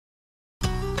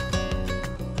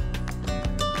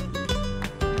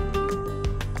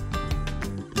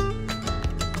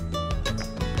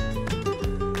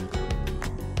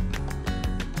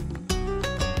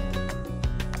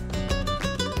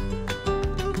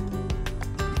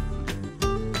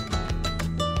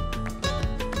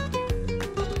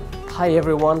Hi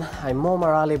everyone, I'm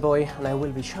Omar Allibhoy and I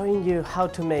will be showing you how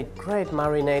to make great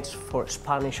marinades for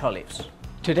Spanish olives.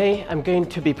 Today I'm going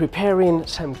to be preparing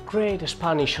some great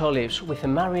Spanish olives with a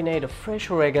marinade of fresh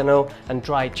oregano and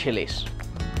dried chilies.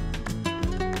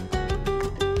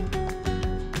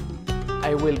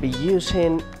 I will be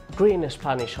using green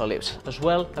Spanish olives. As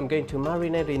well, I'm going to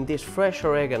marinate in this fresh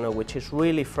oregano, which is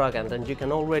really fragrant and you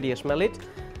can already smell it,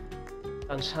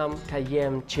 and some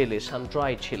cayenne chilies, some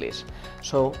dried chilies.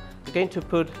 So I'm going to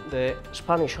put the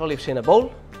Spanish olives in a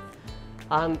bowl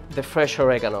and the fresh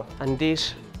oregano and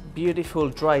these beautiful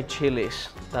dried chilies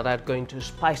that are going to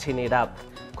spicing it up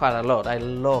quite a lot. I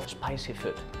love spicy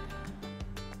food.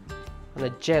 And a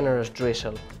generous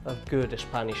drizzle of good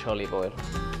Spanish olive oil.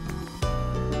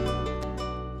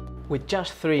 With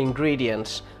just 3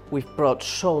 ingredients, we've brought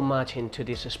so much into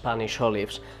these Spanish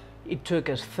olives. It took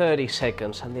us 30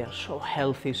 seconds and they are so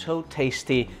healthy, so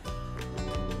tasty.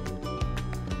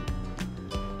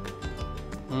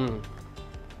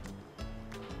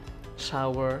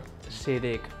 Sour,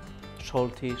 acidic,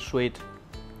 salty, sweet.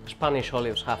 Spanish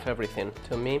olives have everything.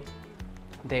 To me,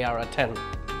 they are a 10.